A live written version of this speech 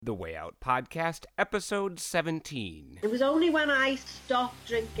The Way Out Podcast, Episode 17. It was only when I stopped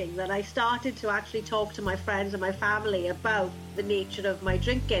drinking that I started to actually talk to my friends and my family about the nature of my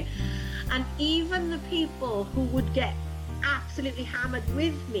drinking. And even the people who would get absolutely hammered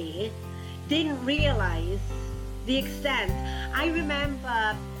with me didn't realise the extent. I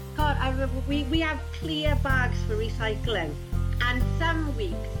remember we have clear bags for recycling. And some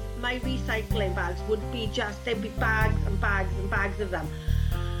weeks, my recycling bags would be there'd be bags and bags and bags of them.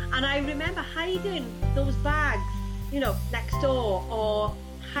 And I remember hiding those bags, next door, or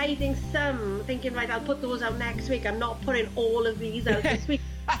hiding some, thinking, right, I'll put those out next week. I'm not putting all of these out this week.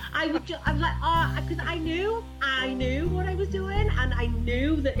 I was like, because I knew what I was doing, and I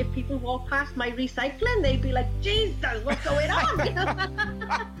knew that if people walk past my recycling, they'd be like, Jesus, what's going on?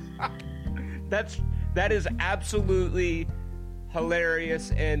 That is absolutely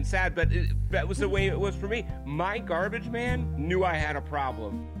hilarious and sad, but that was the way it was for me. My garbage man knew I had a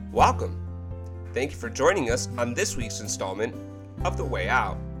problem. Welcome. Thank you for joining us on this week's installment of The Way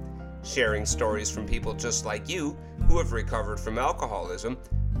Out, sharing stories from people just like you who have recovered from alcoholism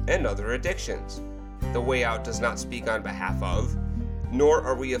and other addictions. The Way Out does not speak on behalf of, nor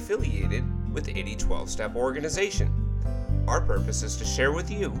are we affiliated with any 12-step organization. Our purpose is to share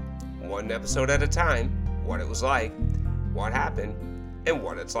with you, one episode at a time, what it was like, what happened, and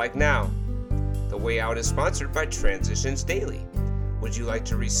what it's like now. The Way Out is sponsored by Transitions Daily. Would you like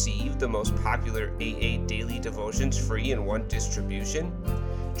to receive the most popular AA daily devotions free in one distribution?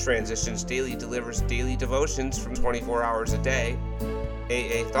 Transitions Daily delivers daily devotions from 24 hours a day,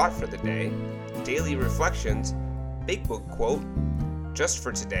 AA thought for the day, daily reflections, big book quote, just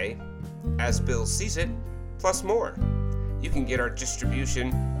for today, as Bill sees it, plus more. You can get our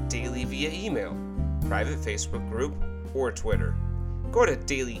distribution daily via email, private Facebook group, or Twitter. Go to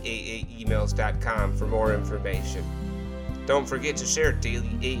dailyaaemails.com for more information. Don't forget to share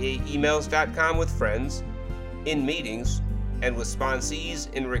dailyaaemails.com with friends, in meetings, and with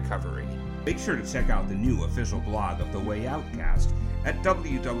sponsees in recovery. Make sure to check out the new official blog of The Way Outcast at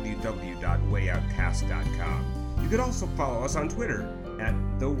www.wayoutcast.com. You can also follow us on Twitter at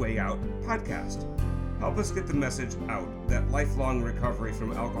The Way Out Podcast. Help us get the message out that lifelong recovery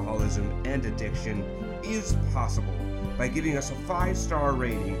from alcoholism and addiction is possible by giving us a 5-star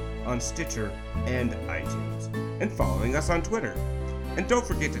rating on Stitcher and iTunes, and following us on Twitter. And don't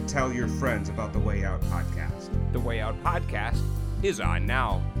forget to tell your friends about The Way Out Podcast. The Way Out Podcast is on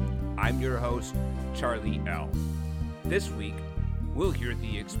now. I'm your host, Charlie L. This week, we'll hear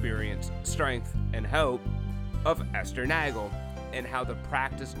the experience, strength, and hope of Esther Nagle, and how the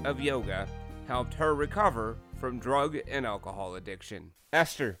practice of yoga helped her recover from drug and alcohol addiction.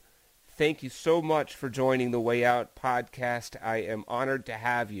 Esther, thank you so much for joining the Way Out Podcast. I am honored to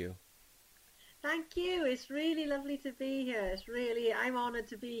have you. Thank you. It's really lovely to be here. I'm honored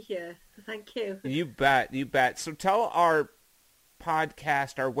to be here. Thank you. You bet. So tell our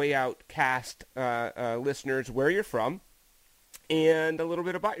podcast, our Way Out cast listeners where you're from and a little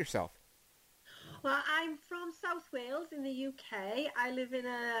bit about yourself. Well, I'm from South Wales in the UK. I live in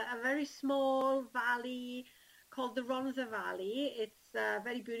a very small valley called the Rhondda Valley. It's a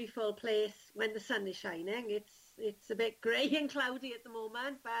very beautiful place when the sun is shining. It's a bit grey and cloudy at the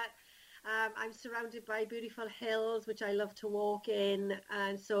moment, but I'm surrounded by beautiful hills, which I love to walk in,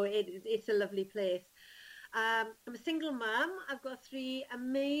 and so it's a lovely place. I'm a single mum. I've got 3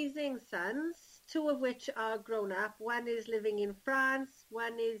 amazing sons, 2 of which are grown up. One is living in France,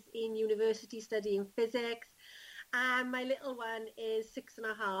 one is in university studying physics, and my little one is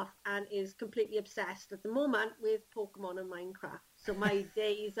 6.5 and is completely obsessed at the moment with Pokemon and Minecraft. So my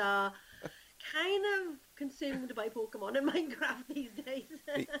days are kind of consumed by Pokemon and Minecraft these days.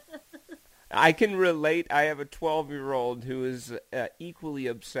 I can relate. I have a 12-year-old who is equally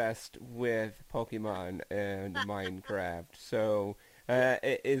obsessed with Pokemon and Minecraft. So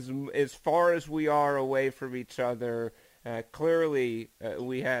as far as we are away from each other, clearly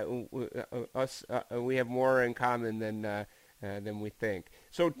we have more in common than we think.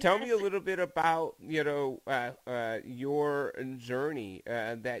 So tell me a little bit about your journey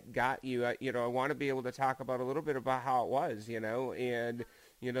that got you. I want to be able to talk about a little bit about how it was, and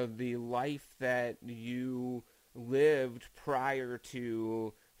the life that you lived prior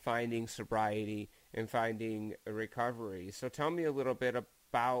to finding sobriety and finding recovery. So tell me a little bit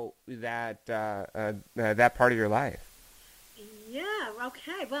about that part of your life. Yeah.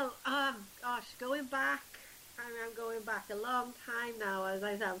 Okay. Well, going back. I'm going back a long time now. As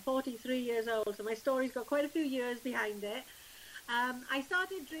I said, I'm 43 years old, so my story's got quite a few years behind it. I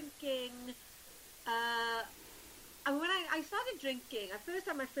started drinking. When I started drinking, I first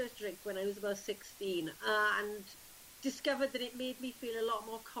had my first drink when I was about 16, and discovered that it made me feel a lot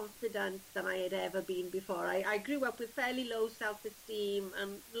more confident than I had ever been before. I grew up with fairly low self-esteem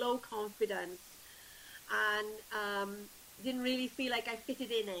and low confidence, and didn't really feel like I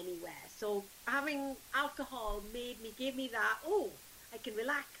fitted in anywhere. So having alcohol gave me that, oh, I can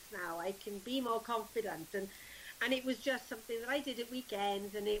relax now, I can be more confident. And it was just something that I did at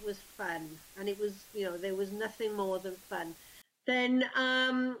weekends, and it was fun. And it was, there was nothing more than fun. Then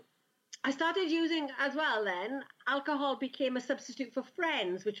I started using as well then. Alcohol became a substitute for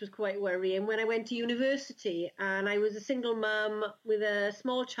friends, which was quite worrying when I went to university. And I was a single mum with a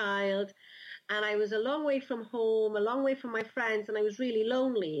small child. And I was a long way from home, a long way from my friends, and I was really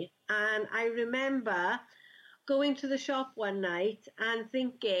lonely. And I remember going to the shop one night and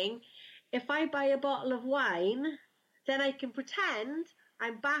thinking, if I buy a bottle of wine, then I can pretend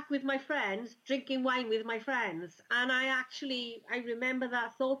I'm back with my friends, drinking wine with my friends. And I remember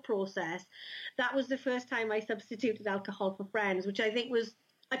that thought process. That was the first time I substituted alcohol for friends, which I think was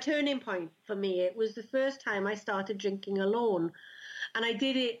a turning point for me. It was the first time I started drinking alone. And I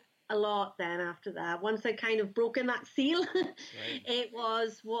did it a lot then after that. Once I kind of broken that seal, right. It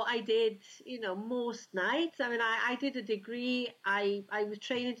was what I did, most nights. I mean, I did a degree. I was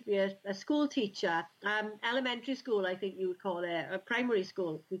training to be a school teacher, elementary school, I think you would call it, a primary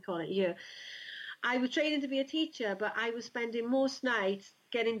school, we call it here. I was training to be a teacher, but I was spending most nights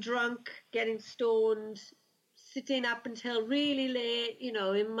getting drunk, getting stoned, sitting up until really late,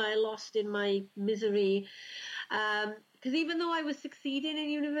 lost in my misery. Because even though I was succeeding in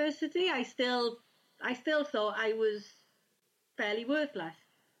university, I still thought I was fairly worthless.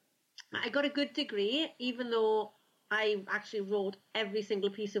 I got a good degree, even though I actually wrote every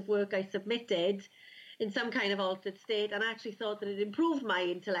single piece of work I submitted in some kind of altered state, and I actually thought that it improved my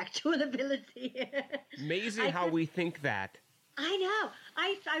intellectual ability. Amazing how we think that. I know.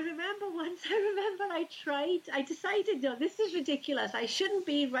 I remember once, I decided, no, this is ridiculous. I shouldn't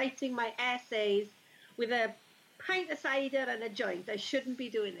be writing my essays with a pint of cider and a joint. I shouldn't be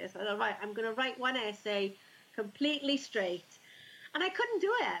doing this. I thought, right, I'm going to write one essay completely straight. And I couldn't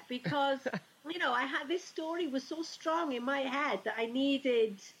do it because, I had this story was so strong in my head that I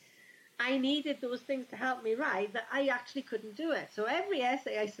needed those things to help me write that I actually couldn't do it. So every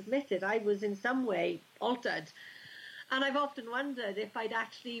essay I submitted, I was in some way altered. And I've often wondered if I'd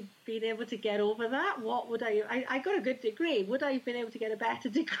actually been able to get over that. What would I got a good degree. Would I have been able to get a better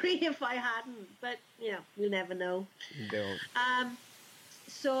degree if I hadn't? But, we'll never know. No.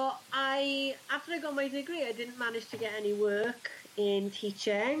 So after I got my degree, I didn't manage to get any work in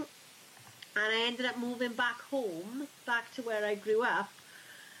teaching. And I ended up moving back home, back to where I grew up,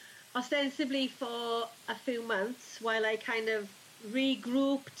 ostensibly for a few months while I kind of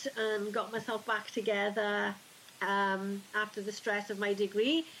regrouped and got myself back together. After the stress of my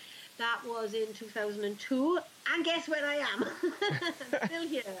degree. That was in 2002. And guess where I am? I'm still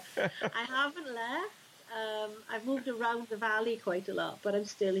here. I haven't left. I've moved around the valley quite a lot, but I'm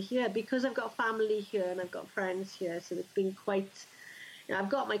still here because I've got family here and I've got friends here. So it's been quite, I've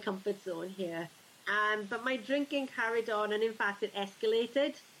got my comfort zone here. But my drinking carried on, and in fact it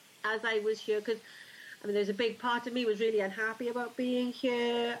escalated as I was here because there's a big part of me was really unhappy about being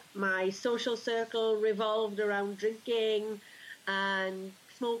here. My social circle revolved around drinking and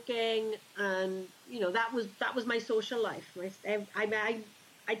smoking, and that was my social life. I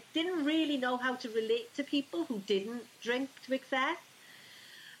didn't really know how to relate to people who didn't drink to excess.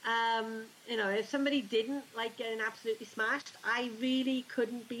 If somebody didn't like getting absolutely smashed, I really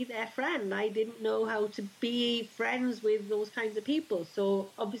couldn't be their friend. I didn't know how to be friends with those kinds of people.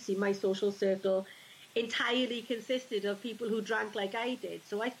 So obviously my social circle entirely consisted of people who drank like I did,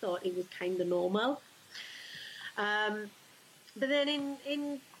 so I thought it was kind of normal. But then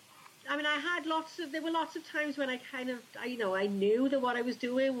there were lots of times when I knew that what I was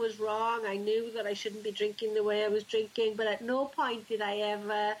doing was wrong. I knew that I shouldn't be drinking the way I was drinking, but at no point did I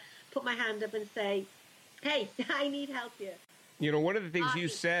ever put my hand up and say, hey, I need help here. One of the things you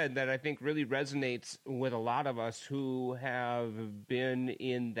said that I think really resonates with a lot of us who have been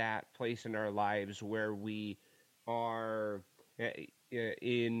in that place in our lives where we are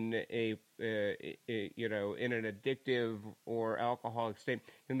in an addictive or alcoholic state.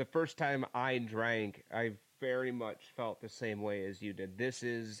 And the first time I drank, I very much felt the same way as you did. This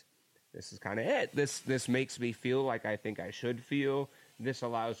is kind of it. This makes me feel like I think I should feel. This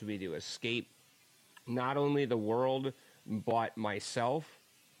allows me to escape not only the world, but myself.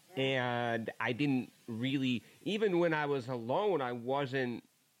 And I didn't really, even when I was alone, I wasn't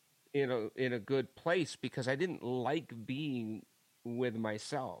in a good place because I didn't like being with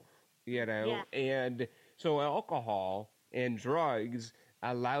myself, Yeah. And so alcohol and drugs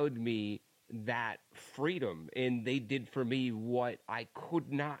allowed me that freedom, and they did for me what I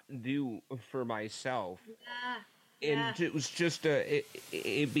could not do for myself. And it was just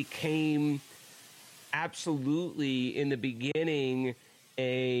it became absolutely in the beginning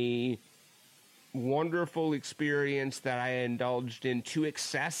a wonderful experience that I indulged in to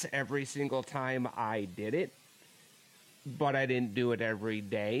excess every single time I did it. But I didn't do it every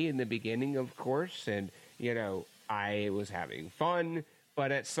day in the beginning, of course. And, I was having fun.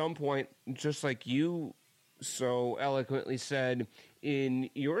 But at some point, just like you so eloquently said in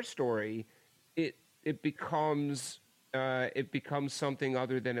your story, it becomes something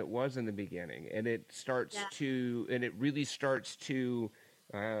other than it was in the beginning. And it really starts to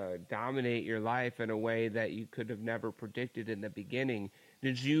dominate your life in a way that you could have never predicted in the beginning.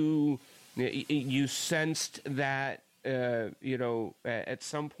 Did you sensed that, at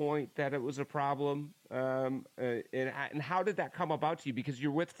some point that it was a problem? And how did that come about to you? Because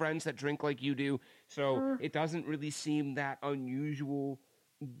you're with friends that drink like you do, so it doesn't really seem that unusual.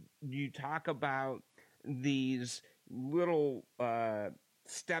 You talk about these little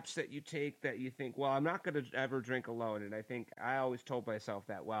steps that you take that you think, well, I'm not going to ever drink alone. And I think I always told myself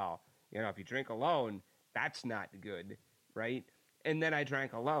that, well, if you drink alone, that's not good, right? And then I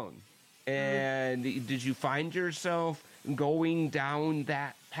drank alone. And did you find yourself going down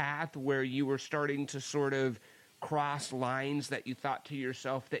that path where you were starting to sort of cross lines that you thought to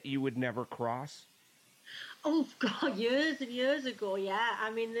yourself that you would never cross? Oh God, years and years ago, yeah. I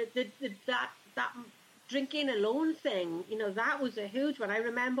mean, that drinking alone thing, that was a huge one. I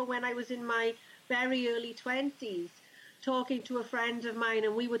remember when I was in my very early 20s, talking to a friend of mine,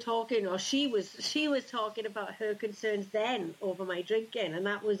 and we were talking, or she was talking about her concerns then over my drinking, and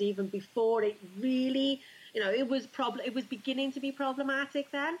that was even before it really, it was beginning to be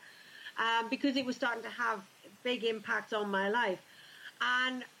problematic then, because it was starting to have big impacts on my life.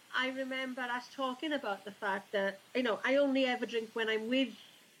 And I remember us talking about the fact that, I only ever drink when I'm with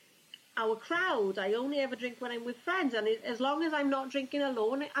our crowd. I only ever drink when I'm with friends, and as long as I'm not drinking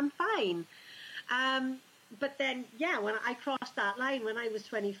alone, I'm fine. But then, when I crossed that line when I was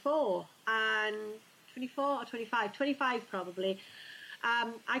 24 or 25 probably,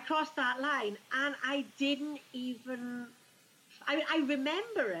 I crossed that line, and I didn't even, I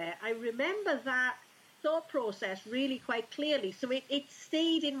remember it. I remember that thought process really quite clearly. So it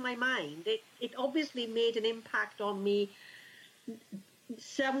stayed in my mind. It obviously made an impact on me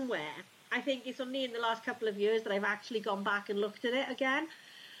somewhere. I think it's only in the last couple of years that I've actually gone back and looked at it again.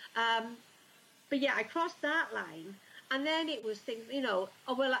 But yeah, I crossed that line, and then it was things,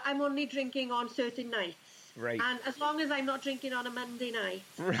 I'm only drinking on certain nights. Right. And as long as I'm not drinking on a Monday night.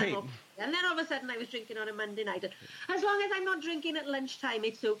 Right. And then all of a sudden I was drinking on a Monday night. As long as I'm not drinking at lunchtime,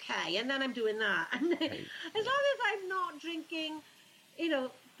 it's okay. And then I'm doing that. And then, as long as I'm not drinking,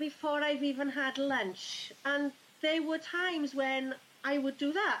 before I've even had lunch. And there were times when I would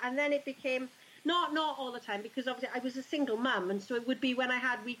do that. And then it became, not all the time, because obviously I was a single mum. And so it would be when I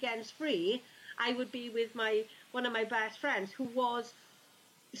had weekends free, I would be with one of my best friends, who was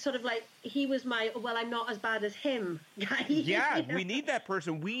sort of like, he was my, well, I'm not as bad as him guy. Yeah, we need that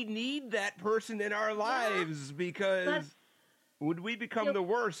person. We need that person in our lives, because would we become the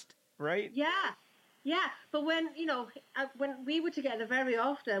worst, right? Yeah. But when, when we were together very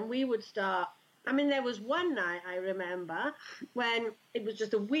often, we would start, there was one night I remember when it was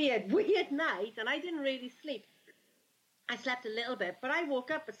just a weird night, and I didn't really sleep. I slept a little bit, but I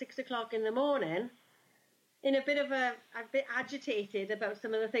woke up at 6 o'clock in the morning in a bit agitated about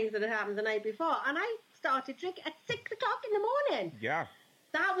some of the things that had happened the night before, and I started drinking at 6 o'clock in the morning. Yeah.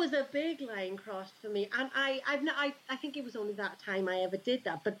 That was a big line crossed for me, and I think it was only that time I ever did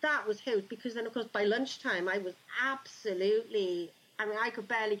that, but that was huge, because then, of course, by lunchtime, I was absolutely, I could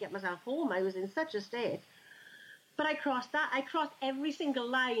barely get myself home. I was in such a state. But I crossed that. I crossed every single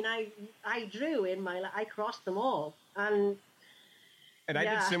line I drew in my life. I crossed them all. And I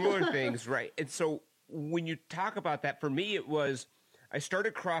did similar things, right? And so when you talk about that, for me, it was, I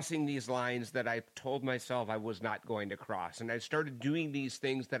started crossing these lines that I told myself I was not going to cross. And I started doing these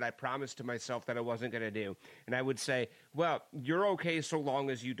things that I promised to myself that I wasn't going to do. And I would say, well, you're okay so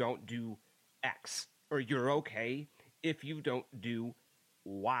long as you don't do X, or you're okay if you don't do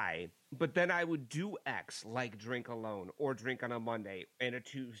Y. But then I would do X, like drink alone, or drink on a Monday and a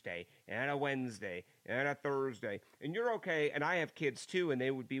Tuesday and a Wednesday and a Thursday. And you're okay. And I have kids too, and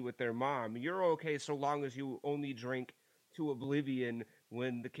they would be with their mom. You're okay so long as you only drink to oblivion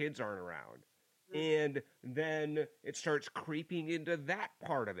when the kids aren't around. And then it starts creeping into that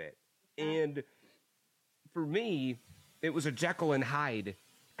part of it. And for me, it was a Jekyll and Hyde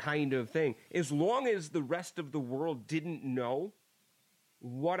kind of thing. As long as the rest of the world didn't know,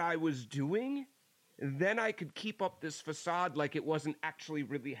 what I was doing, then I could keep up this facade like it wasn't actually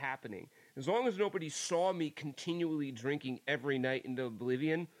really happening. As long as nobody saw me continually drinking every night into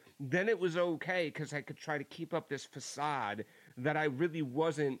oblivion, then it was okay because I could try to keep up this facade that I really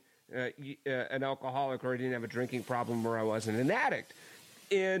wasn't an alcoholic, or I didn't have a drinking problem, or I wasn't an addict.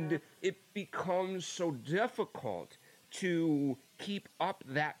 And it becomes so difficult to keep up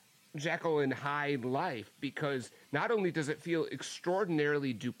that Jekyll and Hyde life, because not only does it feel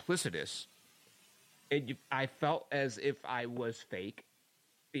extraordinarily duplicitous, and I felt as if I was fake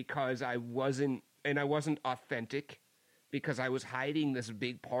because I wasn't authentic, because I was hiding this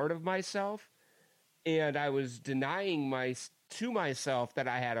big part of myself, and I was denying to myself that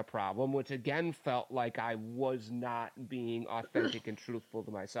I had a problem, which again felt like I was not being authentic and truthful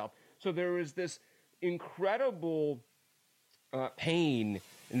to myself. So there was this incredible pain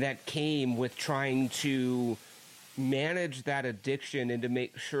that came with trying to manage that addiction and to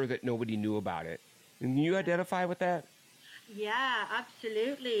make sure that nobody knew about it. And you identify with that? Yeah,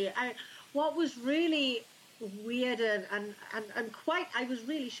 absolutely. What was really weird and quite I was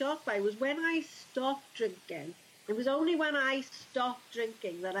really shocked by was when I stopped drinking. It was only when I stopped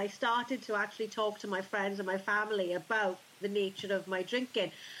drinking that I started to actually talk to my friends and my family about the nature of my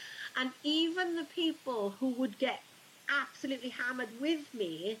drinking. And even the people who would get absolutely hammered with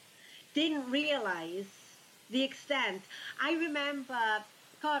me didn't realize the extent. I remember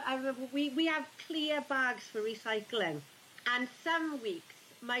we have clear bags for recycling, and some weeks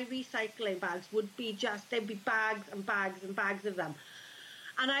my recycling bags would be there'd be bags and bags and bags of them.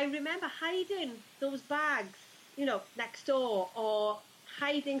 And I remember hiding those bags, next door, or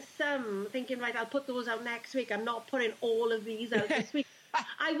hiding some, thinking, right, I'll put those out next week. I'm not putting all of these out this week.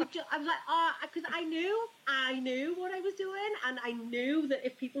 I was like, because I knew what I was doing, and I knew that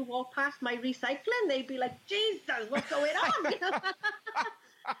if people walked past my recycling, they'd be like, Jesus, what's going on?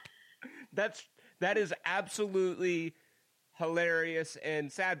 That is absolutely hilarious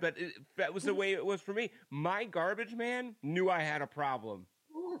and sad, but that was the way it was for me. My garbage man knew I had a problem,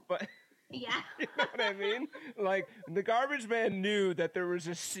 but yeah, you know what I mean? Like, the garbage man knew that there was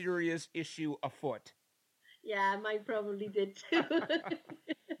a serious issue afoot. Yeah, mine probably did too.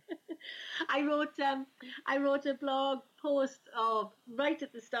 I wrote a blog post right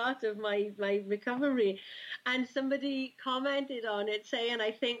at the start of my recovery, and somebody commented on it saying,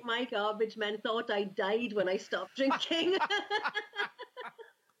 I think my garbage men thought I died when I stopped drinking.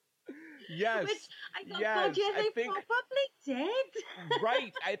 Yes. Which I thought, yes, God, yeah, they probably did.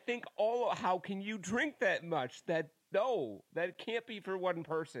 Right. I think how can you drink that much? That can't be for one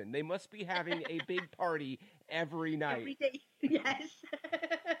person. They must be having a big party every night. Every day, yes.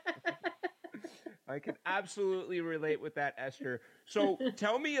 I can absolutely relate with that, Esther. So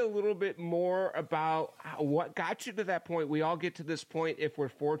tell me a little bit more about what got you to that point. We all get to this point if we're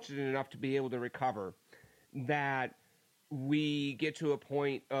fortunate enough to be able to recover, that we get to a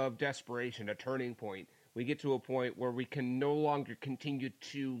point of desperation, a turning point. We get to a point where we can no longer continue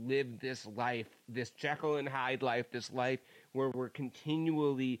to live this life, this Jekyll and Hyde life, this life where we're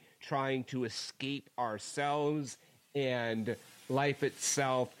continually trying to escape ourselves and life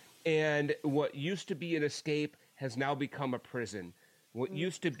itself. And what used to be an escape has now become a prison. What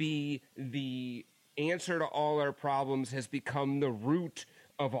used to be the answer to all our problems has become the root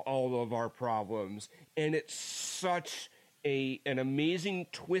of all of our problems. And it's such an amazing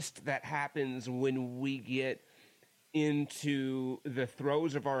twist that happens when we get into the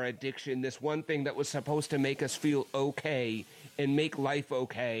throes of our addiction. This one thing that was supposed to make us feel okay and make life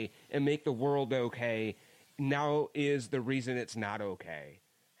okay and make the world okay now is the reason it's not okay.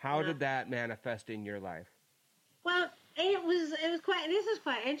 How did that manifest in your life? Well, this is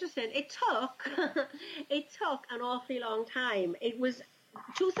quite interesting. It took an awfully long time. It was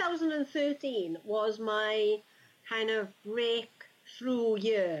 2013 was my kind of breakthrough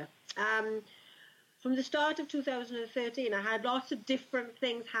year. From the start of 2013, I had lots of different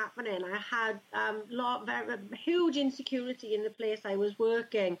things happening. I had very huge insecurity in the place I was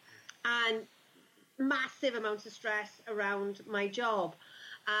working, and massive amounts of stress around my job.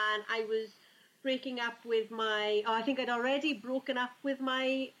 And I was breaking up with I think I'd already broken up with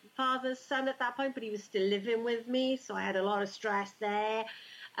my father's son at that point, but he was still living with me, so I had a lot of stress there.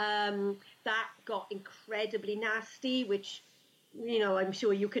 That got incredibly nasty, which, I'm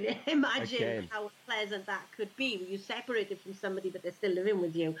sure you can imagine how pleasant that could be when you're separated from somebody, but they're still living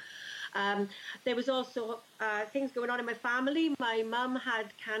with you. There was also things going on in my family. My mum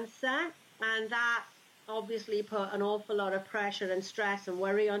had cancer, and that obviously put an awful lot of pressure and stress and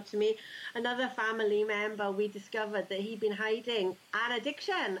worry onto me. Another family member, we discovered that he'd been hiding an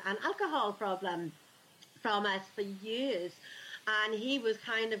addiction, an alcohol problem from us for years. And he was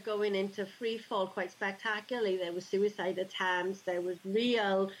kind of going into free fall quite spectacularly. There was suicide attempts. There was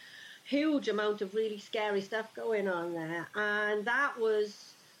real huge amount of really scary stuff going on there. And that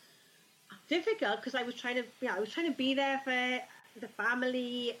was difficult because I was trying to be there for the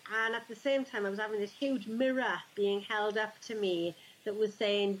family, and at the same time I was having this huge mirror being held up to me that was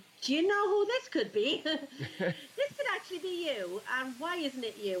saying, do you know who this could be? This could actually be you, and why isn't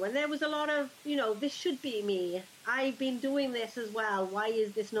it you? And there was a lot of, this should be me. I've been doing this as well. Why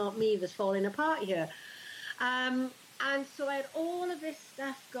is this not me that's falling apart here? And so I had all of this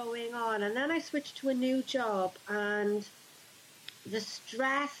stuff going on, and then I switched to a new job, and the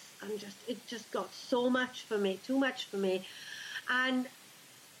stress and it just got so much for me, too much for me. And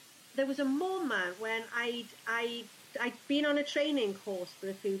there was a moment when I'd been on a training course for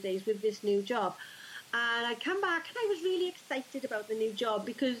a few days with this new job, and I'd come back and I was really excited about the new job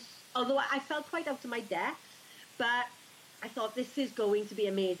because although I felt quite out of my depth, but I thought this is going to be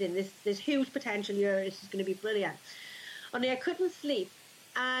amazing. There's huge potential here. This is going to be brilliant. Only I couldn't sleep,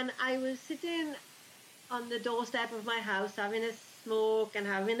 and I was sitting on the doorstep of my house having a smoke and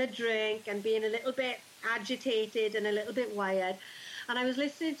having a drink and being a little bit agitated and a little bit wired, and I was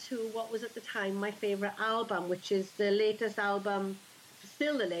listening to what was at the time my favourite album, which is the latest album,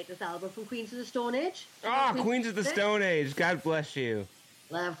 still the latest album, from Queens of the Stone Age. Queens of the Stone Age, God bless you.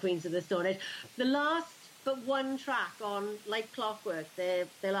 Love Queens of the Stone Age. The last but one track on Like Clockwork, their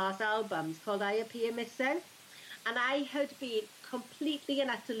last album, is called I Appear Missing, and I had been completely and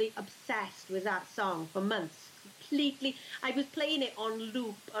utterly obsessed with that song for months. Completely, I was playing it on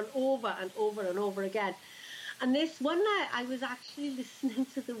loop and over and over and over again. And this one night I was actually listening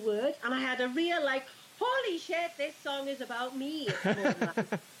to the words, and I had a real holy shit, this song is about me. And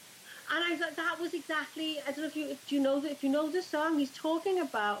I thought that was exactly, I don't know if you know the song, he's talking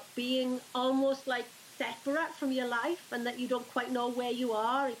about being almost like separate from your life, and that you don't quite know where you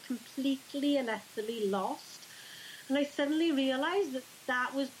are, completely and utterly lost. And I suddenly realised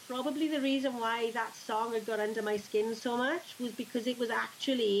that was probably the reason why that song had got under my skin so much, was because it was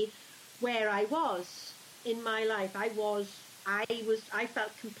actually where I was in my life. I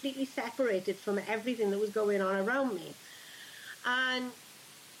felt completely separated from everything that was going on around me. And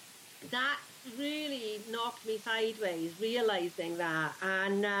that really knocked me sideways, realising that.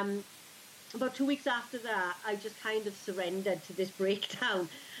 And about 2 weeks after that, I just kind of surrendered to this breakdown,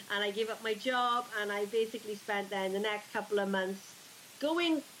 and I gave up my job, and I basically spent then the next couple of months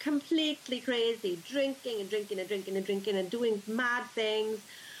going completely crazy, drinking and drinking and drinking and drinking and doing mad things.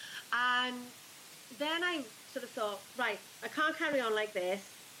 And then I sort of thought, right, I can't carry on like this.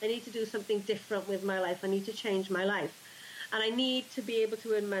 I need to do something different with my life. I need to change my life. And I need to be able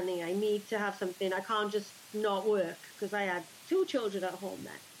to earn money. I need to have something. I can't just not work, because I had 2 children at home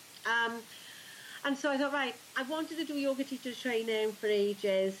then. And so I thought, right, I wanted to do yoga teacher training for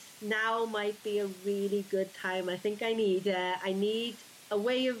ages. Now might be a really good time. I think I need a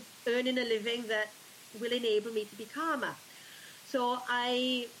way of earning a living that will enable me to be calmer. So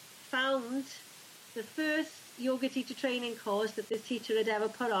I found the first yoga teacher training course that this teacher had ever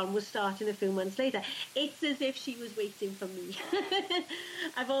put on was starting a few months later. It's as if she was waiting for me.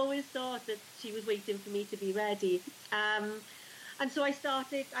 I've always thought that she was waiting for me to be ready. And so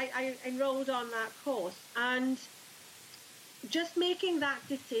I enrolled on that course, and just making that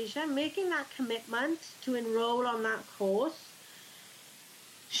decision, making that commitment to enroll on that course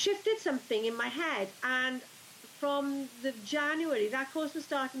shifted something in my head. And from the January, that course was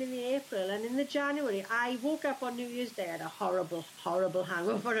starting in the April, and in the January, I woke up on New Year's Day. I had a horrible, horrible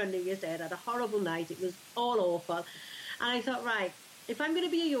hangover on New Year's Day. I had a horrible night. It was all awful. And I thought, right, if I'm going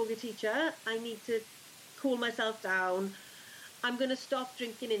to be a yoga teacher, I need to cool myself down. I'm going to stop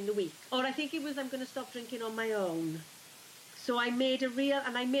drinking in the week. Or I think it was, I'm going to stop drinking on my own. So I made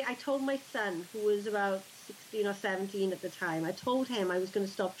I told my son, who was about 16 or 17 at the time, I told him I was going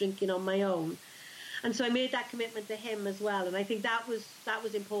to stop drinking on my own. And so I made that commitment to him as well. And I think that was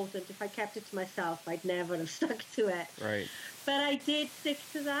important. If I kept it to myself, I'd never have stuck to it. Right. But I did stick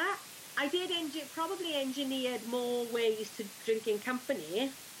to that. I did probably engineered more ways to drink in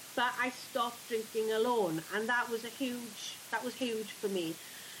company, but I stopped drinking alone, and that was huge for me.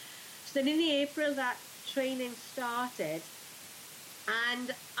 So then in the April that training started,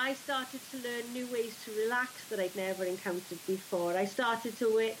 and I started to learn new ways to relax that I'd never encountered before. I started to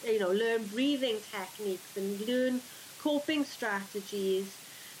learn breathing techniques and learn coping strategies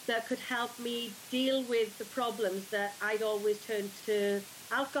that could help me deal with the problems that I'd always turned to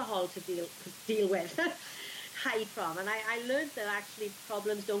alcohol to deal with. hide from. And I learned that actually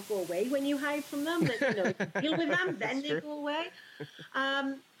problems don't go away when you hide from them, that, you deal with them, then they go away.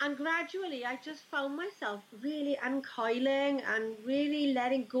 And gradually I just found myself really uncoiling and really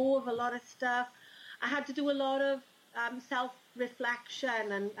letting go of a lot of stuff. I had to do a lot of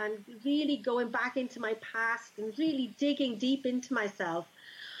self-reflection and really going back into my past and really digging deep into myself.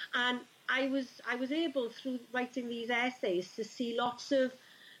 And I was able, through writing these essays, to see lots of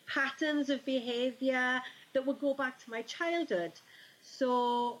patterns of behavior that would go back to my childhood.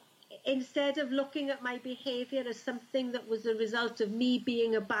 So instead of looking at my behavior as something that was a result of me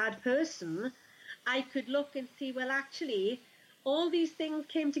being a bad person, I could look and see, well, actually, all these things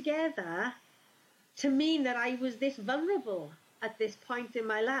came together to mean that I was this vulnerable at this point in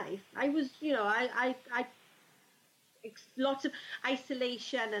my life. I was, I lots of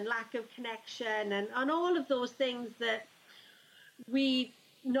isolation and lack of connection and all of those things that we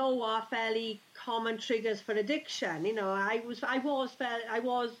know are fairly common triggers for addiction. I was kind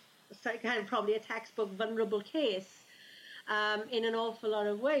of probably a textbook vulnerable case in an awful lot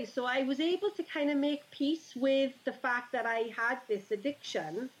of ways. So I was able to kind of make peace with the fact that I had this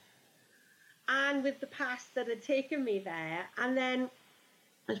addiction and with the past that had taken me there. And then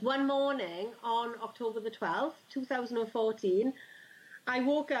one morning on October the 12th, 2014, I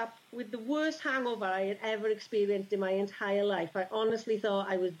woke up with the worst hangover I had ever experienced in my entire life. I honestly thought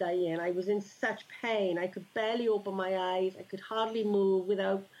I was dying. I was in such pain. I could barely open my eyes. I could hardly move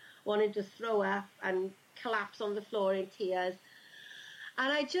without wanting to throw up and collapse on the floor in tears.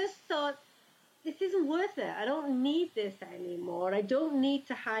 And I just thought, this isn't worth it. I don't need this anymore. I don't need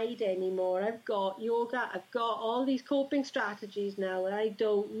to hide anymore. I've got yoga. I've got all these coping strategies now, and I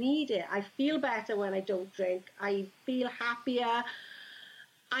don't need it. I feel better when I don't drink. I feel happier.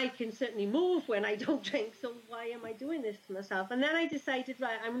 I can certainly move when I don't drink, so why am I doing this to myself? And then I decided,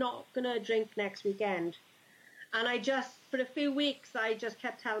 right, I'm not going to drink next weekend. And I just, for a few weeks, I just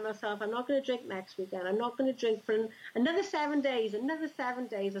kept telling myself, I'm not going to drink next weekend. I'm not going to drink for another 7 days, another 7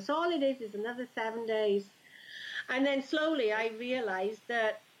 days. That's all it is another 7 days. And then slowly I realized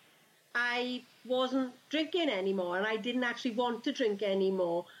that I wasn't drinking anymore, and I didn't actually want to drink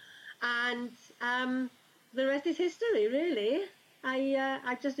anymore. And the rest is history, really.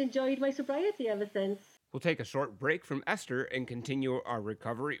 I've just enjoyed my sobriety ever since. We'll take a short break from Esther and continue our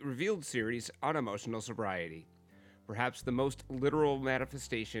Recovery Revealed series on emotional sobriety. Perhaps the most literal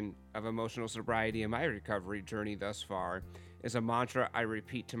manifestation of emotional sobriety in my recovery journey thus far is a mantra I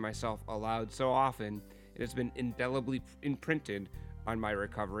repeat to myself aloud so often it has been indelibly imprinted on my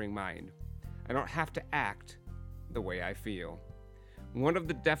recovering mind. I don't have to act the way I feel. One of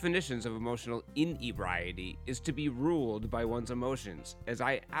the definitions of emotional inebriety is to be ruled by one's emotions, as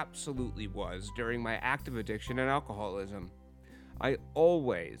I absolutely was during my active addiction and alcoholism. I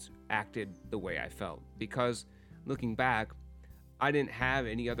always acted the way I felt because, looking back, I didn't have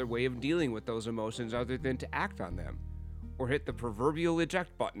any other way of dealing with those emotions other than to act on them, or hit the proverbial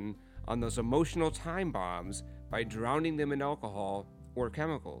eject button on those emotional time bombs by drowning them in alcohol or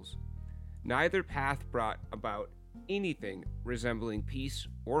chemicals. Neither path brought about anything resembling peace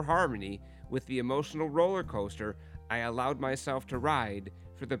or harmony with the emotional roller coaster I allowed myself to ride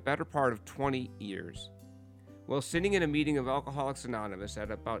for the better part of 20 years. While sitting in a meeting of Alcoholics Anonymous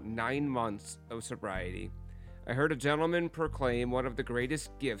at about 9 months of sobriety, I heard a gentleman proclaim one of the greatest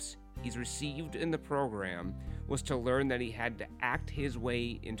gifts he's received in the program was to learn that he had to act his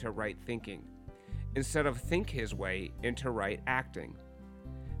way into right thinking, instead of think his way into right acting.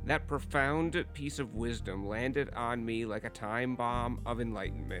 That profound piece of wisdom landed on me like a time bomb of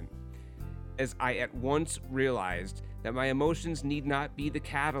enlightenment, as I at once realized that my emotions need not be the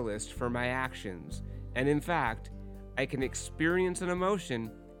catalyst for my actions, and in fact, I can experience an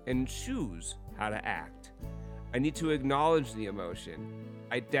emotion and choose how to act. I need to acknowledge the emotion,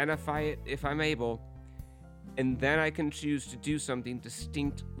 identify it if I'm able, and then I can choose to do something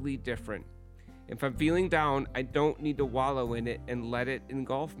distinctly different. If I'm feeling down, I don't need to wallow in it and let it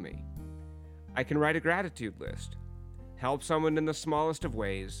engulf me. I can write a gratitude list, help someone in the smallest of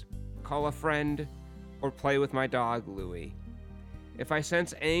ways, call a friend, or play with my dog, Louie. If I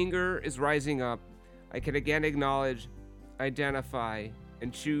sense anger is rising up, I can again acknowledge, identify,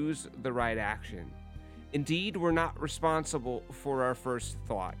 and choose the right action. Indeed, we're not responsible for our first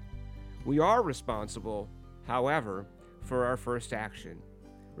thought. We are responsible, however, for our first action.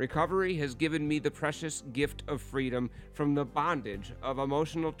 Recovery has given me the precious gift of freedom from the bondage of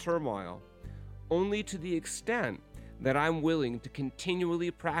emotional turmoil, only to the extent that I'm willing to continually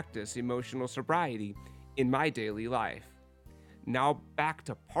practice emotional sobriety in my daily life. Now back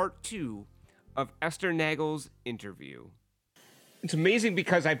to part 2 of Esther Nagle's interview. It's amazing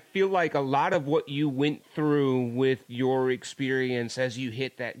because I feel like a lot of what you went through with your experience as you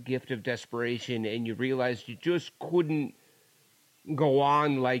hit that gift of desperation and you realized you just couldn't go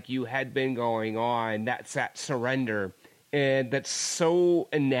on like you had been going on, that's that surrender. And that's so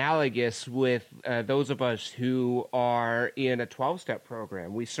analogous with those of us who are in a 12-step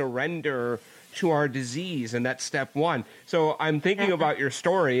program. We surrender to our disease, and that's step one. So I'm thinking about your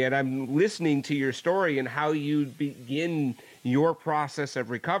story, and I'm listening to your story and how you begin your process of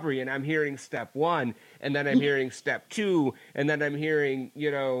recovery, and I'm hearing step one, and then I'm hearing step two, and then I'm hearing,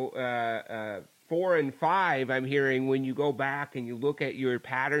 4 and 5, I'm hearing when you go back and you look at your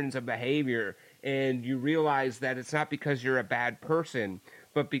patterns of behavior and you realize that it's not because you're a bad person,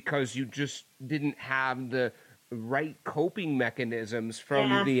 but because you just didn't have the right coping mechanisms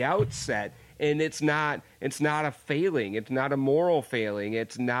from the outset. And it's not a failing. It's not a moral failing.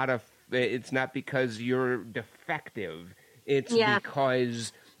 It's not because you're defective. It's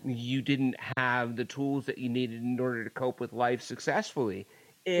because you didn't have the tools that you needed in order to cope with life successfully.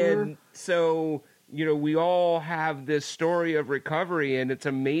 And so, we all have this story of recovery, and it's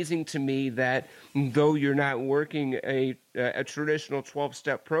amazing to me that though you're not working a traditional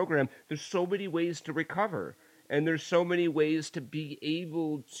 12-step program, there's so many ways to recover, and there's so many ways to be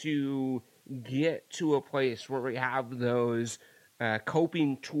able to get to a place where we have those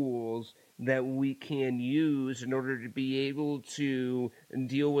coping tools that we can use in order to be able to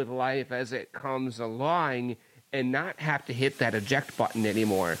deal with life as it comes along, and not have to hit that eject button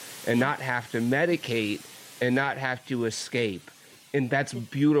anymore, and not have to medicate, and not have to escape. And that's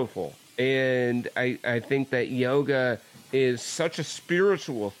beautiful. And I think that yoga is such a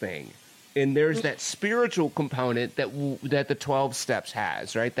spiritual thing. And there's that spiritual component that the 12 steps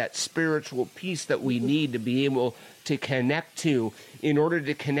has, right? That spiritual piece that we need to be able to connect to in order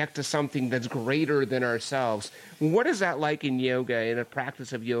to connect to something that's greater than ourselves. What is that like in yoga, in a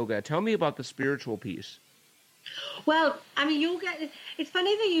practice of yoga? Tell me about the spiritual piece. Well, I mean, it's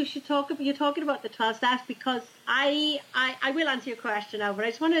funny that you're talking about the 12 steps, because I will answer your question now, but I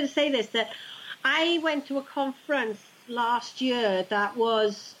just wanted to say this, that I went to a conference last year that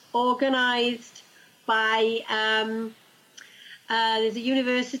was organized by, there's a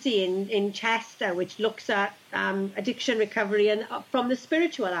university in Chester which looks at addiction recovery and from the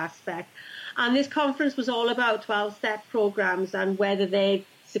spiritual aspect. And this conference was all about 12-step programs and whether they're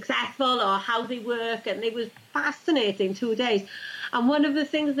successful or how they work, and it was fascinating 2 days. And one of the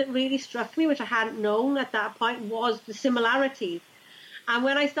things that really struck me, which I hadn't known at that point, was the similarities. And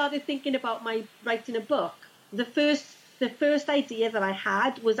when I started thinking about my writing a book, the first idea that I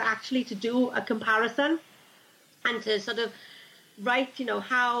had was actually to do a comparison and to sort of write,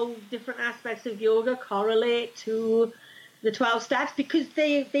 how different aspects of yoga correlate to the 12 steps, because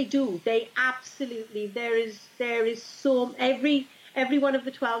they do. They absolutely, there is so every one of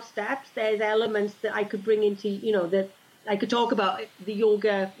the 12 steps, there's elements that I could bring into, that I could talk about the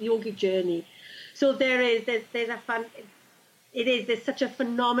yoga journey. So there's such a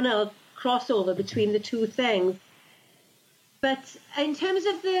phenomenal crossover between the two things. But in terms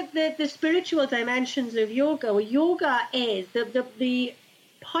of the spiritual dimensions of yoga is the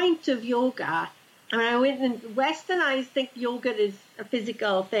point of yoga. I mean, Westernized think yoga is a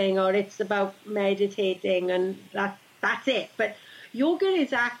physical thing, or it's about meditating and that's it. But yoga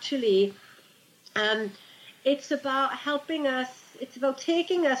is actually, it's about helping us, it's about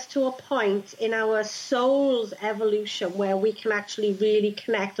taking us to a point in our soul's evolution where we can actually really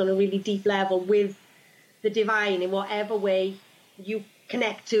connect on a really deep level with the divine in whatever way you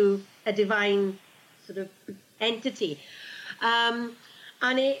connect to a divine sort of entity.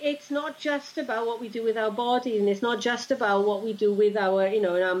 And it's not just about what we do with our body, and it's not just about what we do with our, in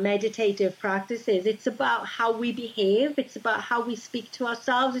our meditative practices. It's about how we behave. It's about how we speak to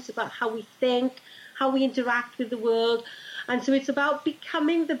ourselves. It's about how we think, how we interact with the world. And so it's about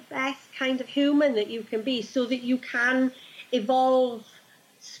becoming the best kind of human that you can be so that you can evolve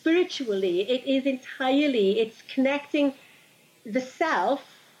spiritually. It's connecting the self,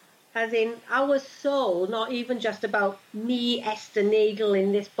 as in our soul, not even just about me, Esther Nagle,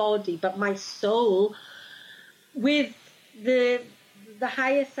 in this body, but my soul with the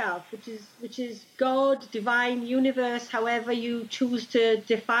higher self, which is God, divine, universe, however you choose to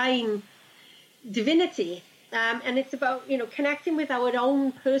define divinity. And it's about, connecting with our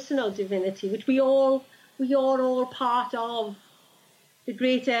own personal divinity, which we are all part of the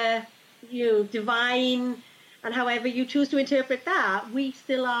greater, divine. And however you choose to interpret that, we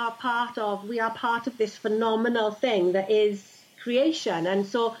are part of this phenomenal thing that is creation. And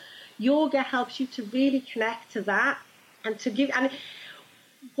so yoga helps you to really connect to that and to give, and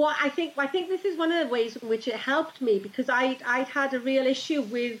what I think this is one of the ways in which it helped me, because I'd had a real issue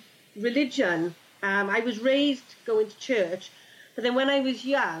with religion. I was raised going to church, but then when I was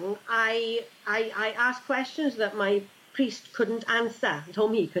young, I asked questions that my priest couldn't answer. He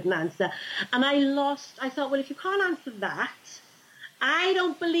told me he couldn't answer, and I thought, well, if you can't answer that, I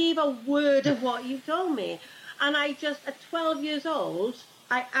don't believe a word of what you told me. And I just, at 12 years old,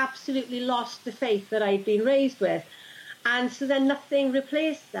 I absolutely lost the faith that I'd been raised with. And so then nothing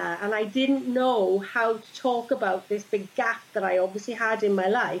replaced that. And I didn't know how to talk about this big gap that I obviously had in my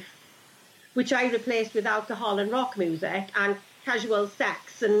life, which I replaced with alcohol and rock music and casual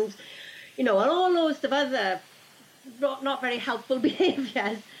sex and, and all those of other not very helpful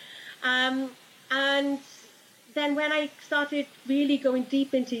behaviours. And then when I started really going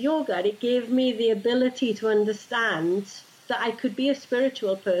deep into yoga, it gave me the ability to understand that I could be a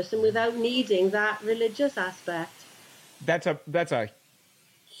spiritual person without needing that religious aspect. That's a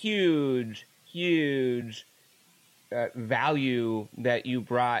huge value that you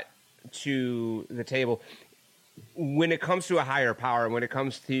brought to the table when it comes to a higher power, when it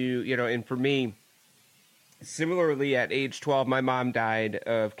comes to, and for me, similarly, at age 12, my mom died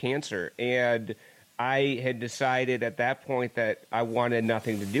of cancer, and I had decided at that point that I wanted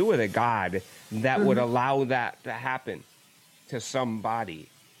nothing to do with a God that would allow that to happen to somebody,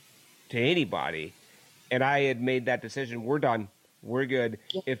 to anybody. And I had made that decision. We're done. We're good.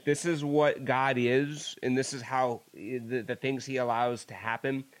 Yeah. If this is what God is, and this is how the things he allows to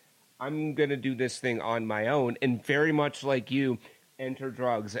happen, I'm going to do this thing on my own. And very much like you, enter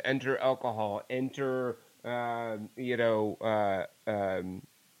drugs, enter alcohol, enter,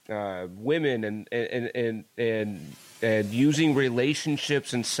 women and using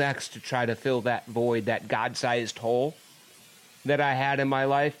relationships and sex to try to fill that void, that God-sized hole that I had in my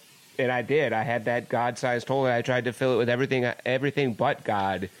life. And I did. I had that God-sized hole, and I tried to fill it with everything but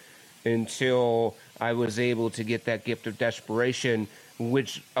God, until I was able to get that gift of desperation,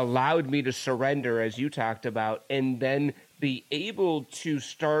 which allowed me to surrender, as you talked about, and then be able to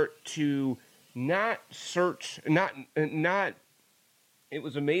start to not search, not. It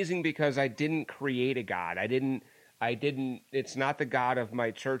was amazing because I didn't create a God. I didn't. It's not the God of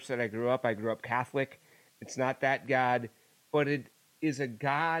my church that I grew up. I grew up Catholic. It's not that God, but it is a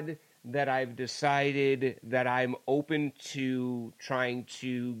God that I've decided that I'm open to trying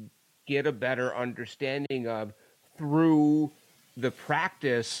to get a better understanding of through the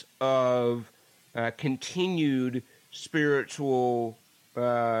practice of continued spiritual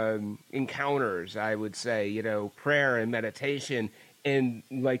encounters, I would say, prayer and meditation. And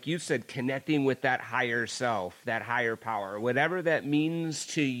like you said, connecting with that higher self, that higher power, whatever that means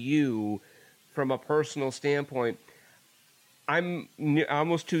to you from a personal standpoint. I'm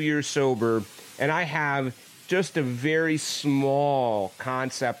almost 2 years sober, and I have just a very small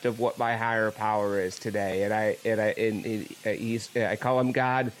concept of what my higher power is today. And I call him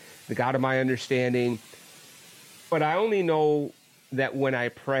God, the God of my understanding. But I only know that when I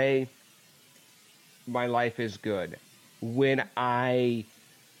pray, my life is good. When I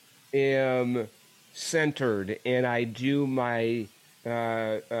am centered and I do my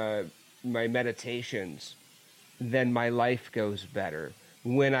meditations, then my life goes better.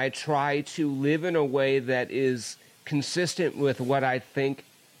 When I try to live in a way that is consistent with what I think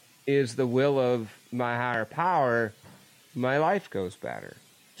is the will of my higher power, my life goes better.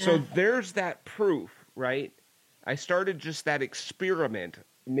 Yeah. So there's that proof, right? I started just that experiment,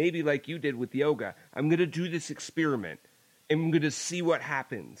 maybe like you did with yoga. I'm going to do this experiment, and I'm going to see what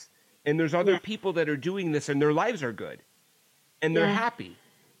happens. And there's other people that are doing this, and their lives are good, and they're happy.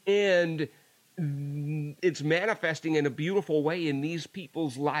 And it's manifesting in a beautiful way in these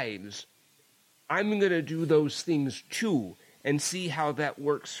people's lives. I'm going to do those things too and see how that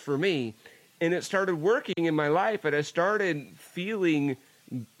works for me. And it started working in my life, and I started feeling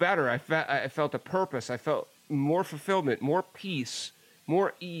better. I felt a purpose. I felt more fulfillment, more peace,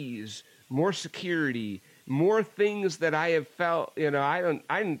 more ease, more security, more things that I have felt. I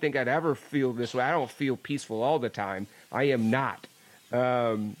didn't think I'd ever feel this way. I don't feel peaceful all the time. I am not.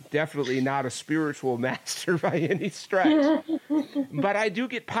 Definitely not a spiritual master by any stretch, but I do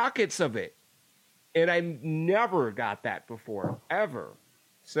get pockets of it, and I never got that before, ever.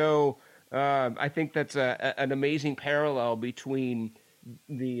 So I think that's an amazing parallel between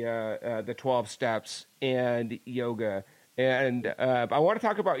the 12 steps and yoga. And I want to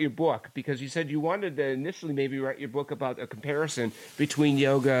talk about your book, because you said you wanted to initially maybe write your book about a comparison between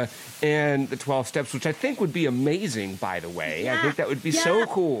yoga and the 12 steps, which I think would be amazing, by the way. Yeah, I think that would be so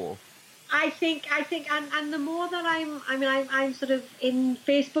cool. I think, and the more that I'm sort of in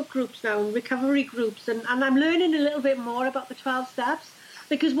Facebook groups now, recovery groups, and I'm learning a little bit more about the 12 steps.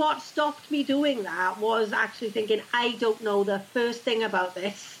 Because what stopped me doing that was actually thinking, I don't know the first thing about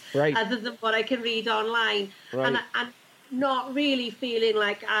this, Right. other than what I can read online. Right. And not really feeling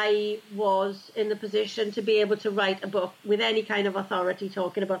like I was in the position to be able to write a book with any kind of authority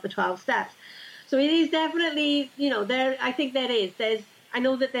talking about the 12 steps. So it is definitely, I think I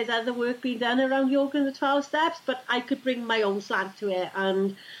know that there's other work being done around yoga and the 12 steps, but I could bring my own slant to it.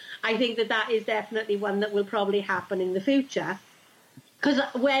 And I think that is definitely one that will probably happen in the future. Because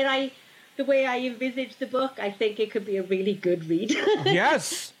the way I envisage the book, I think it could be a really good read.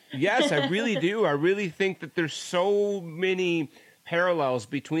 Yes, I really do. I really think that there's so many parallels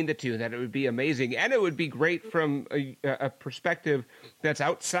between the two that it would be amazing. And it would be great from a perspective that's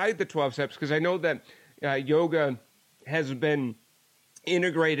outside the 12 steps, because I know that yoga has been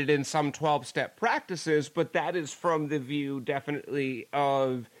integrated in some 12-step practices, but that is from the view definitely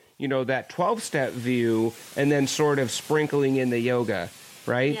of, that 12-step view and then sort of sprinkling in the yoga.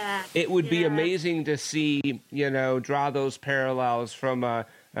 Right? Yeah. It would be amazing to see, draw those parallels from a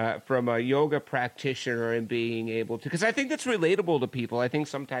yoga practitioner and being able to, because I think that's relatable to people. I think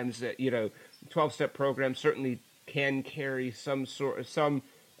sometimes that, 12-step programs certainly can carry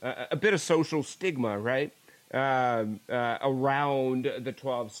a bit of social stigma, right? Around the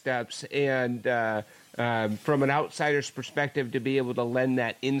 12 steps, and from an outsider's perspective, to be able to lend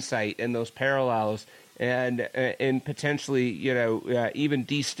that insight and those parallels, and potentially, even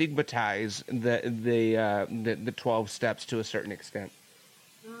destigmatize the 12 steps to a certain extent.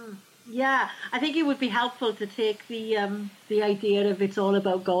 Yeah, I think it would be helpful to take the idea of it's all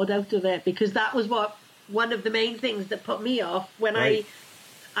about God out of it, because that was one of the main things that put me off when Right.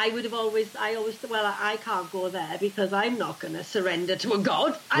 I always thought, well, I can't go there because I'm not going to surrender to a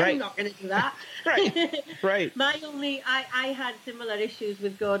God. I'm not going to do that. Right. I had similar issues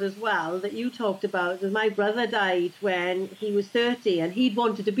with God as well that you talked about, because my brother died when he was 30 and he'd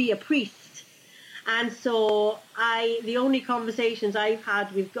wanted to be a priest. And so the only conversations I've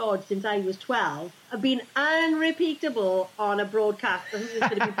had with God since I was 12 have been unrepeatable on a broadcast that is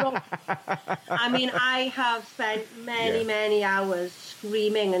going to be broadcast. I mean, I have spent many hours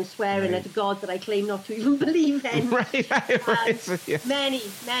screaming and swearing at God that I claim not to even believe in.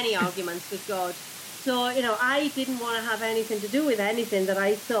 Many arguments with God. So, I didn't want to have anything to do with anything that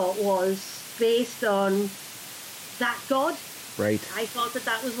I thought was based on that God. Right. I thought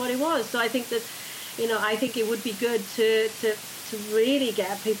that was what it was. So I think that, I think it would be good to really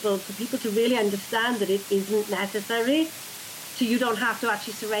get people to really understand that it isn't necessary. So you don't have to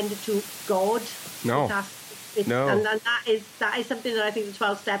actually surrender to God. No. No. And that is something that I think the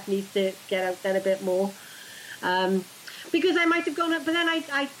 12 step needs to get out there a bit more. Because I might have gone up, but then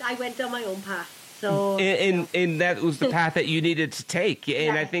I went down my own path. So and that was the path that you needed to take.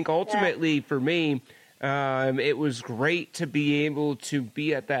 And I think ultimately for me, it was great to be able to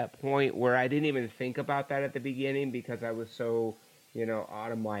be at that point where I didn't even think about that at the beginning, because I was so,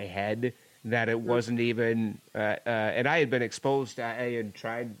 out of my head that it wasn't even, and I had been exposed to, I had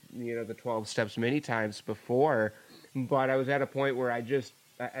tried, the 12 steps many times before, but I was at a point where I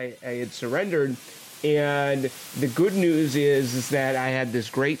had surrendered. And the good news is that I had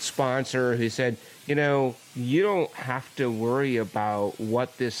this great sponsor who said, you don't have to worry about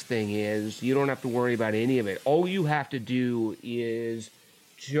what this thing is. You don't have to worry about any of it. All you have to do is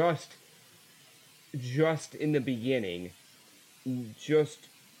just in the beginning, just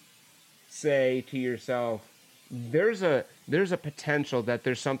say to yourself, there's a potential that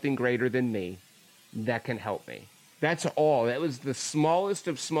there's something greater than me that can help me. That's all. That was the smallest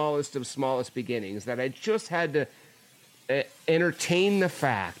of smallest beginnings, that I just had to entertain the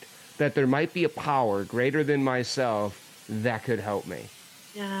fact that there might be a power greater than myself that could help me.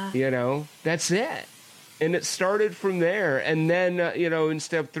 Yeah. That's it. And it started from there. And then, in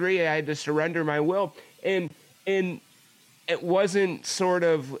step 3, I had to surrender my will. And it wasn't sort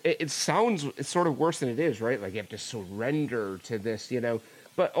of, it's sort of worse than it is, right? Like you have to surrender to this,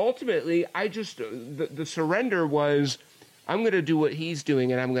 But ultimately, the surrender was, I'm going to do what he's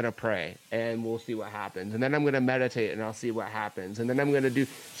doing, and I'm going to pray, and we'll see what happens. And then I'm going to meditate, and I'll see what happens. And then I'm going to do...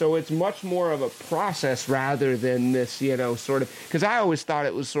 So it's much more of a process rather than this, sort of... Because I always thought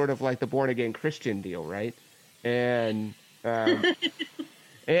it was sort of like the born-again Christian deal, right? And... and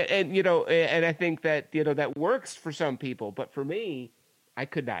I think that, that works for some people. But for me, I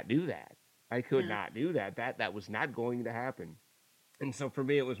could not do that. I could not do that. That was not going to happen. And so for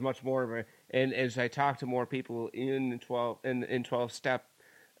me, it was much more of a, and as I talk to more people in 12-step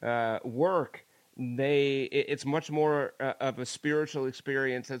work, it's much more of a spiritual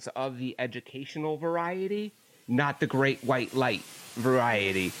experience that's of the educational variety, not the great white light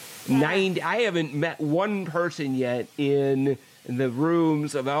variety. I haven't met one person yet in the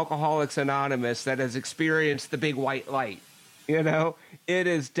rooms of Alcoholics Anonymous that has experienced the big white light. You know, it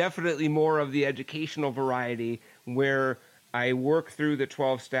is definitely more of the educational variety where I work through the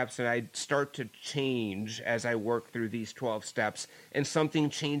 12 steps and I start to change as I work through these 12 steps, and something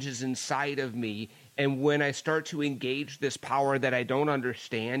changes inside of me. And when I start to engage this power that I don't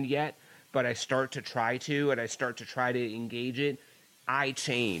understand yet, but I start to try to, and I start to try to engage it, I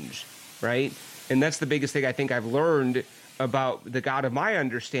change, right? And that's the biggest thing I think I've learned about the God of my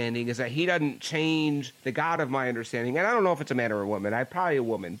understanding, is that he doesn't change the God of my understanding. And I don't know if it's a man or a woman. I'm probably a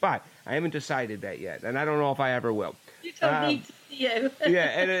woman, but I haven't decided that yet. And I don't know if I ever will. You don't need to see you. Yeah,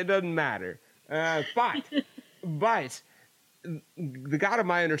 and it doesn't matter. But the God of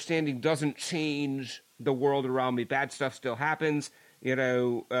my understanding doesn't change the world around me. Bad stuff still happens. You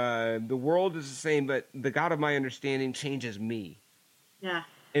know, the world is the same, but the God of my understanding changes me. Yeah.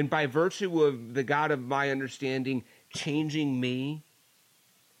 And by virtue of the God of my understanding changing me,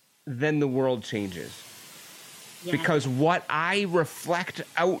 then the world changes. Yeah. Because what I reflect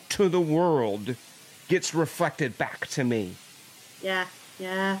out to the world gets reflected back to me. Yeah,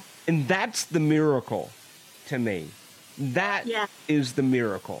 yeah. And that's the miracle to me. That is the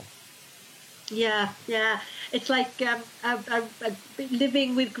miracle. Yeah, yeah. It's like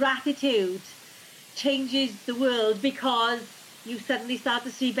living with gratitude changes the world, because you suddenly start to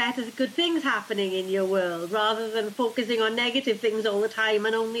see better good things happening in your world, rather than focusing on negative things all the time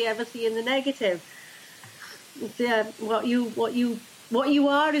and only ever seeing the negative. It's, what you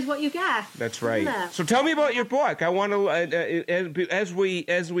are is what you get. That's right. So tell me about your book. I want to, as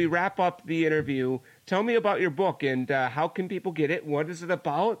we wrap up the interview, tell me about your book and how can people get it? What is it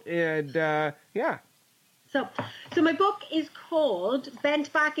about? And yeah. So my book is called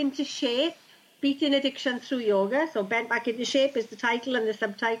Bent Back into Shape: Beating Addiction Through Yoga. So Bent Back into Shape is the title, and the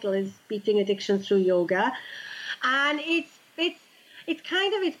subtitle is Beating Addiction Through Yoga. And it's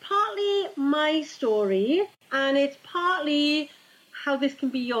partly my story, and it's partly how this can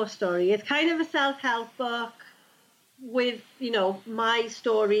be your story. It's kind of a self-help book with, you know, my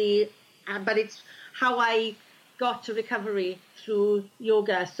story, but it's how I got to recovery through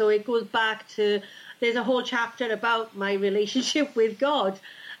yoga. So it goes back to, there's a whole chapter about my relationship with God,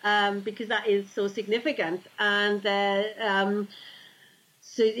 because that is so significant. And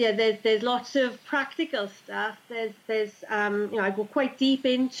so yeah, there's lots of practical stuff. There's you know, I go quite deep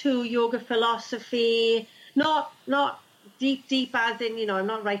into yoga philosophy, not deep as in, you know, I'm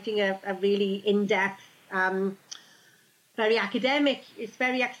not writing a really in-depth, very academic. It's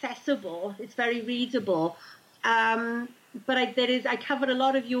very accessible. It's very readable. But I cover a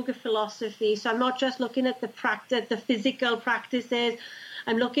lot of yoga philosophy. So I'm not just looking at the physical practices.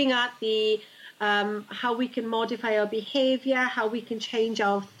 I'm looking at the how we can modify our behavior, how we can change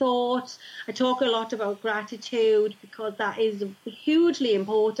our thoughts. I talk a lot about gratitude, because that is hugely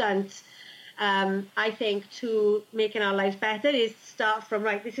important. I think to making our lives better is start from,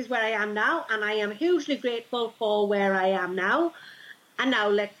 right, this is where I am now, and I am hugely grateful for where I am now, and now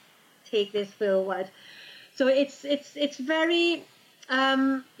let's take this forward. So it's very,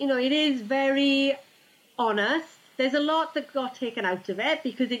 you know, it is very honest. There's a lot that got taken out of it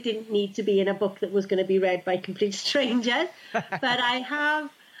because it didn't need to be in a book that was going to be read by complete strangers. But I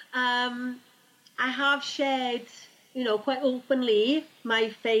have shared, you know, quite openly my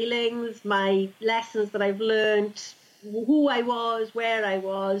failings, my lessons that I've learned, who I was, where I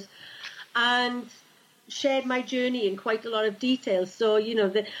was, and shared my journey in quite a lot of detail. So, you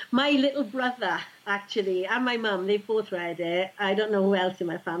know, my little brother, actually, and my mum, they've both read it. I don't know who else in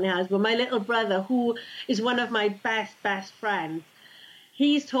my family has, but my little brother, who is one of my best friends,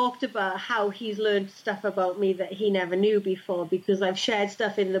 he's talked about how he's learned stuff about me that he never knew before, because I've shared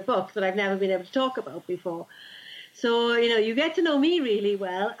stuff in the book that I've never been able to talk about before. So, you know, you get to know me really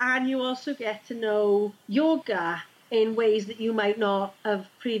well, and you also get to know yoga in ways that you might not have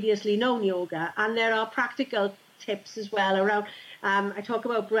previously known yoga. And there are practical tips as well around, I talk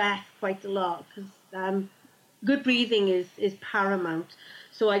about breath quite a lot, because good breathing is paramount.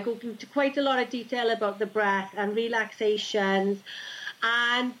 So I go into quite a lot of detail about the breath and relaxations.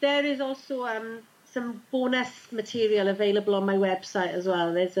 And there is also some bonus material available on my website as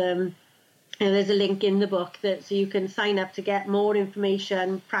well. There's a link in the book so you can sign up to get more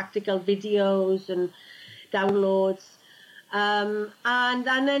information, practical videos and downloads. And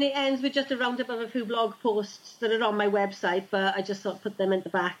then it ends with just a roundup of a few blog posts that are on my website, but I just thought I'd put them at the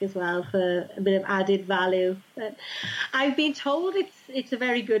back as well for a bit of added value. But I've been told it's a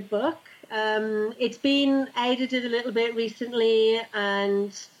very good book. It's been edited a little bit recently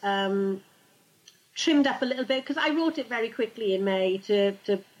and trimmed up a little bit, because I wrote it very quickly in May to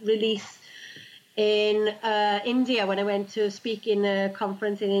release in India when I went to speak in a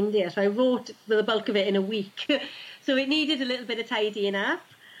conference in India. So I wrote the bulk of it in a week. So it needed a little bit of tidying up.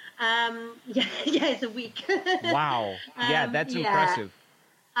 It's a week. Wow. Yeah, that's impressive.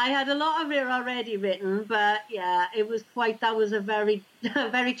 I had a lot of it already written, but yeah, that was a very,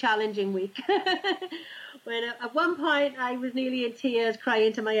 very challenging week. When at one point I was nearly in tears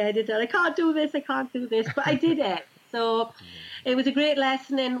crying to my editor, I can't do this, but I did it. So it was a great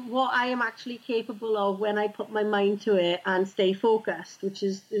lesson in what I am actually capable of when I put my mind to it and stay focused, which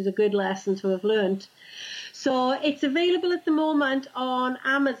is a good lesson to have learned. So it's available at the moment on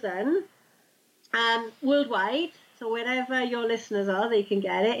Amazon worldwide. So wherever your listeners are, they can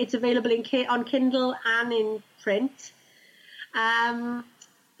get it. It's available on Kindle and in print. And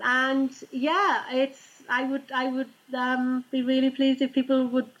yeah, I would be really pleased if people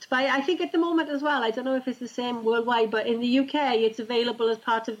would buy it. I think at the moment as well, I don't know if it's the same worldwide, but in the UK, it's available as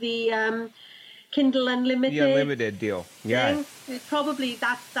part of the Kindle Unlimited. The Unlimited deal. Yeah. It's probably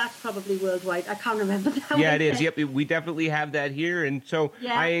that's probably worldwide. I can't remember that. Yeah, it is. Yep, we definitely have that here, and so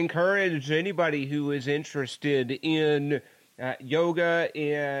I encourage anybody who is interested in yoga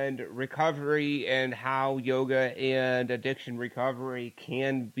and recovery and how yoga and addiction recovery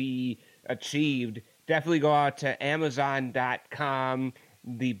can be achieved. Definitely go out to Amazon.com.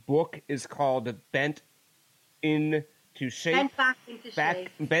 The book is called Bent Into Shape.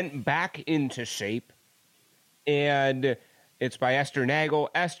 Bent Back into Shape. And it's by Esther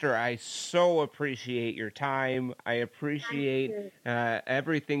Nagle. Esther, I so appreciate your time. I appreciate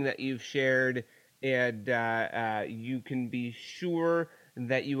everything that you've shared. And you can be sure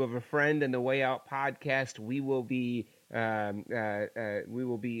that you have a friend in the Way Out podcast. We will be producing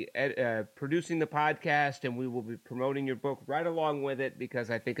the podcast, and we will be promoting your book right along with it, because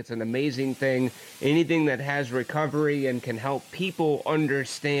I think it's an amazing thing. Anything that has recovery and can help people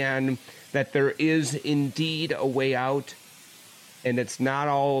understand that there is indeed a way out, and it's not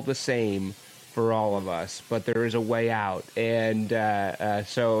all the same for all of us, but there is a way out. And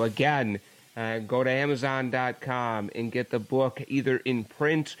so again, go to Amazon.com and get the book either in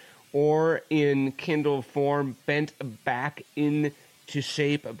print or in Kindle form, Bent Back into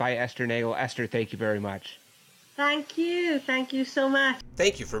Shape by Esther Nagle. Esther, thank you very much. Thank you. Thank you so much.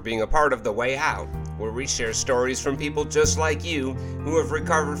 Thank you for being a part of The Way Out, where we share stories from people just like you who have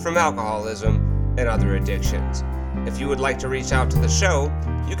recovered from alcoholism and other addictions. If you would like to reach out to the show,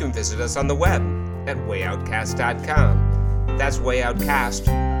 you can visit us on the web at wayoutcast.com. That's wayoutcast,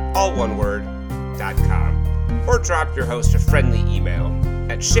 all one word, .com. Or drop your host a friendly email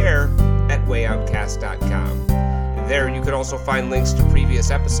at share@wayoutcast.com. There you can also find links to previous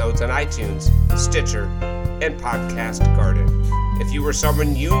episodes on iTunes, Stitcher, and Podcast Garden. If you or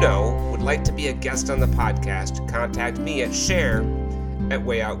someone you know would like to be a guest on the podcast, contact me at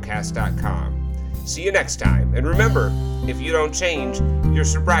share@wayoutcast.com. See you next time, and remember, if you don't change, your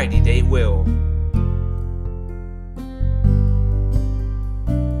sobriety date will.